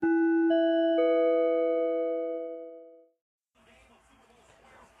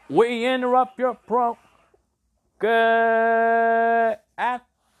We interrupt your pro. Good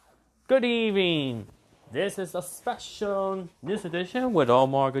evening. This is a special news edition with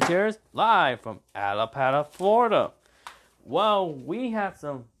Omar Gutierrez live from Alapata, Florida. Well, we have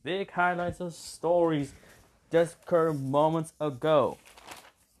some big highlights of stories just occurred moments ago.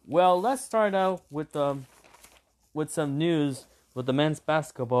 Well, let's start out with some news with the men's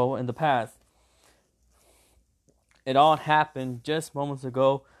basketball in the past. It all happened just moments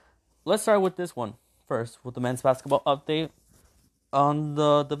ago. Let's start with this one first, with the men's basketball update on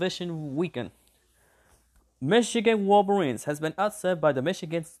the division weekend. Michigan Wolverines has been upset by the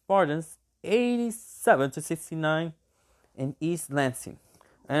Michigan Spartans 87-69 in East Lansing.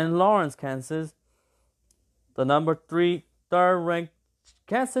 And Lawrence, Kansas, the third-ranked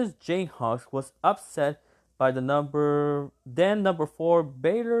Kansas Jayhawks was upset by the number 4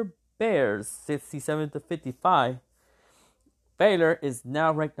 Baylor Bears 67-55. Baylor is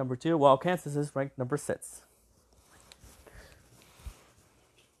now ranked number 2, while Kansas is ranked number 6.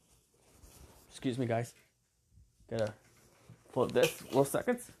 Excuse me, guys. Gotta flip this 1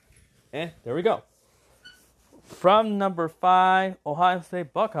 second. And there we go. From number 5, Ohio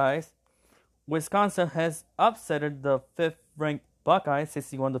State Buckeyes, Wisconsin has upsetted the 5th-ranked Buckeyes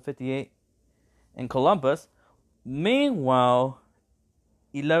 61-58 in Columbus. Meanwhile,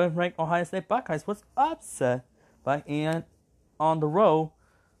 11th-ranked Ohio State Buckeyes was upset by on the road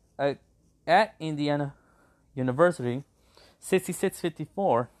at Indiana University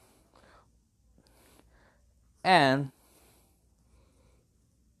 66-54 and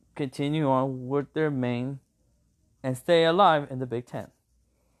continue on with their main and stay alive in the Big Ten.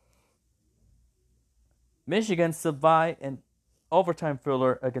 Michigan survived an overtime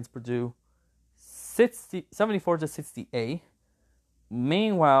thriller against Purdue 74-68.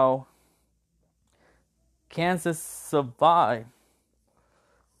 Meanwhile, Kansas survived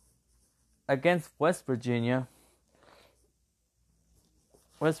against West Virginia,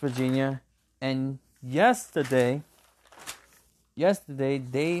 and yesterday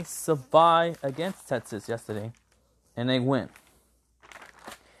they survived against Texas yesterday, and they win.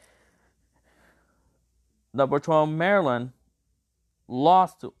 Number 12 Maryland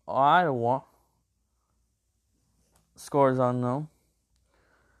lost to Iowa. Scores unknown.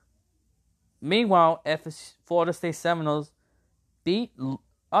 Meanwhile, Florida State Seminoles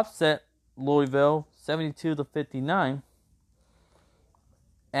upset Louisville 72-59.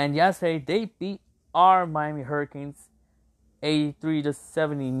 And yesterday they beat our Miami Hurricanes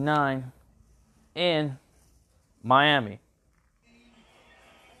 83-79 in Miami.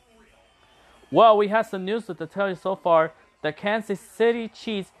 Well, we have some news to tell you so far. The Kansas City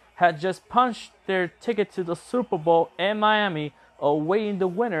Chiefs had just punched their ticket to the Super Bowl in Miami, awaiting the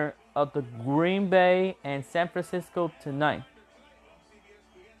winner of the Green Bay and San Francisco tonight.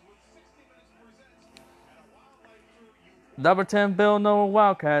 Number 10 Villanova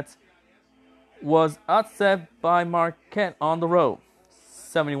Wildcats was upset by Marquette on the road,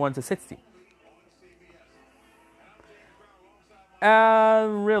 71-60. I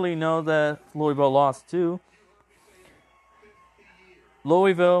really know that Louisville lost too.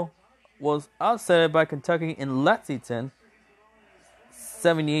 Louisville was upset by Kentucky in Lexington,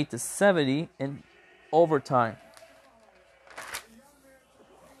 78-70 in overtime.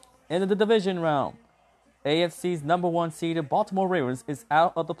 In the division round, AFC's number 1 seeded Baltimore Ravens is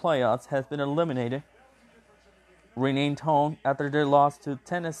out of the playoffs, has been eliminated, renamed home after their loss to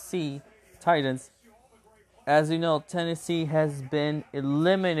Tennessee Titans. As you know, Tennessee has been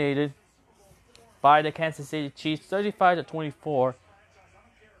eliminated by the Kansas City Chiefs 35-24.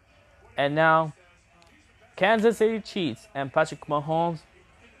 And now, Kansas City Chiefs and Patrick Mahomes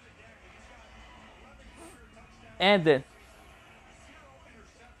ended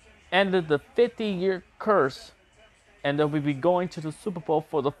the 50-year curse, and they'll be going to the Super Bowl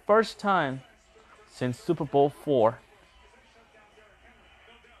for the first time since Super Bowl 4.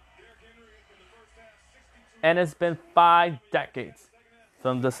 And it's been 5 decades,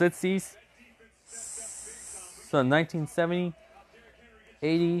 from the 60s, so 1970,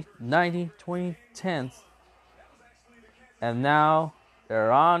 80, 90, 2010s, and now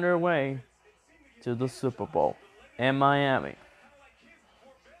they're on their way to the Super Bowl in Miami.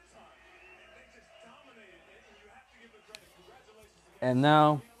 And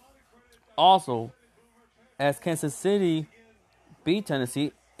now, also, as Kansas City beat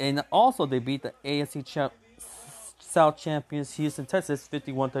Tennessee, and also they beat the AFC South champions Houston Texans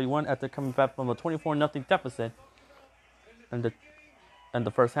 51-31 after coming back from a 24-0 deficit in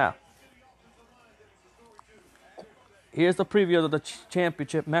the first half. Here's the preview of the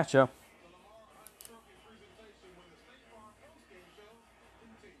championship matchup.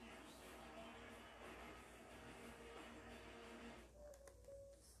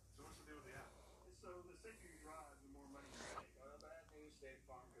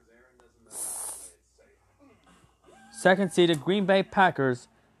 Second seeded Green Bay Packers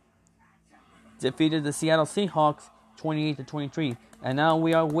defeated the Seattle Seahawks 28-23. And now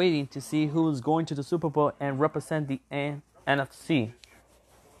we are waiting to see who is going to the Super Bowl and represent the NFC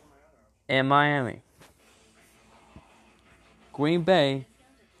in Miami. Green Bay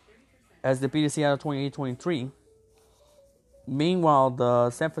has defeated Seattle 28-23. Meanwhile, the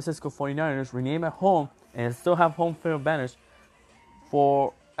San Francisco 49ers remain at home and still have home field advantage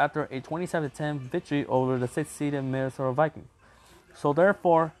after a 27-10 victory over the 6th-seeded Minnesota Vikings. So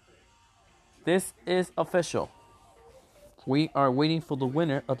therefore, this is official. We are waiting for the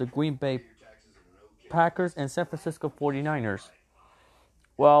winner of the Green Bay Packers and San Francisco 49ers.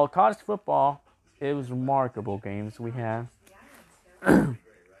 Well, college football, it was remarkable games we had.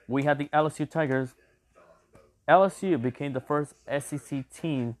 We had the LSU Tigers. LSU became the first SEC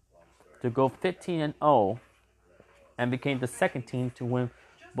team to go 15-0 and became the second team to win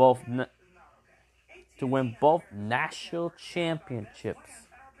both national championships.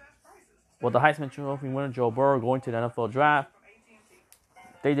 With the Heisman Trophy winner Joe Burrow going to the NFL draft,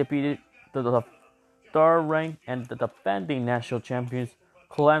 they defeated the third-ranked and the defending national champions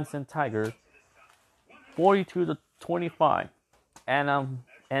Clemson Tigers 42-25. And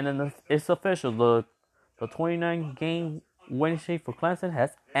then it's official. The 29-game winning streak for Clemson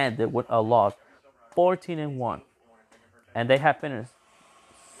has ended with a loss, 14-1, and they have finished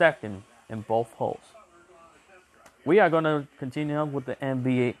second in both polls. We are going to continue on with the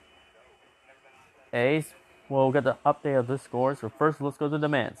NBA. We'll get the update of the scores. So first, let's go to the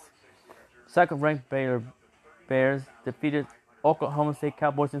men's. Second-ranked Bears defeated Oklahoma State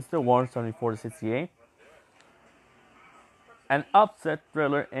Cowboys in Stillwater 74-68. An upset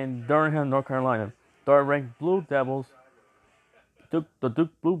thriller in Durham, North Carolina. Third-ranked Blue Devils took the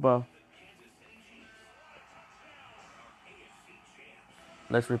Duke Blue Devils.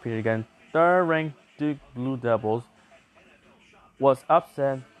 Let's repeat it again. Third-ranked Duke Blue Devils was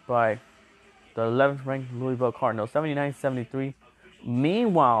upset by the 11th-ranked Louisville Cardinals, 79-73.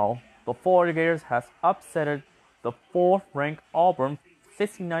 Meanwhile, the Florida Gators has upset the 4th-ranked Auburn,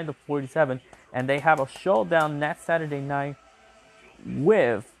 69-47, and they have a showdown next Saturday night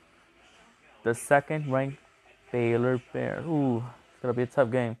with the 2nd-ranked Baylor Bears. Ooh, it's gonna be a tough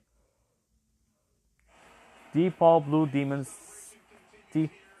game. DePaul Blue Demons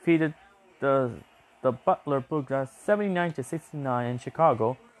defeated the Butler Bulldogs 79-69 in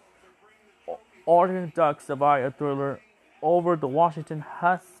Chicago. Oregon Ducks survived a thriller over the Washington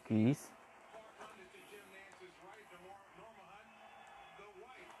Huskies.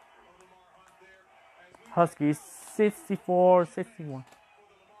 Huskies 64-61.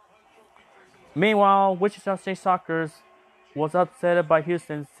 Meanwhile, Wichita State Sockers was upset by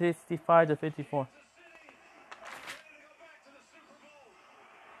Houston 65-54.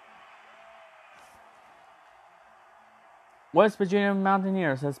 West Virginia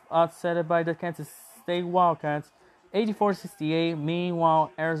Mountaineers has upset by the Kansas State Wildcats 84-68.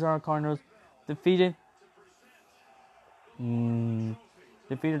 Meanwhile, Arizona Cardinals defeated the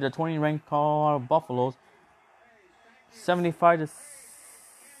 20th-ranked Colorado Buffaloes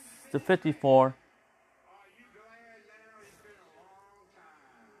 75-54.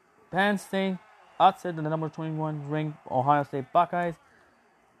 Penn State upset the number 21-ranked Ohio State Buckeyes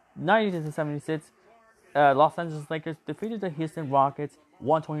 90-76. Los Angeles Lakers defeated the Houston Rockets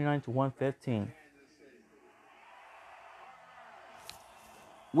 129-115.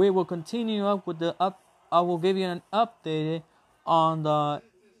 We will continue up with the up. I will give you an update on the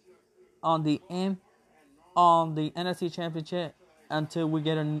NFC Championship until we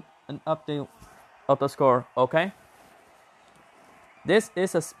get an update of the score. Okay. This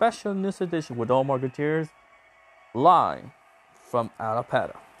is a special news edition with Omar Gutierrez live from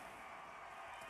Alapata.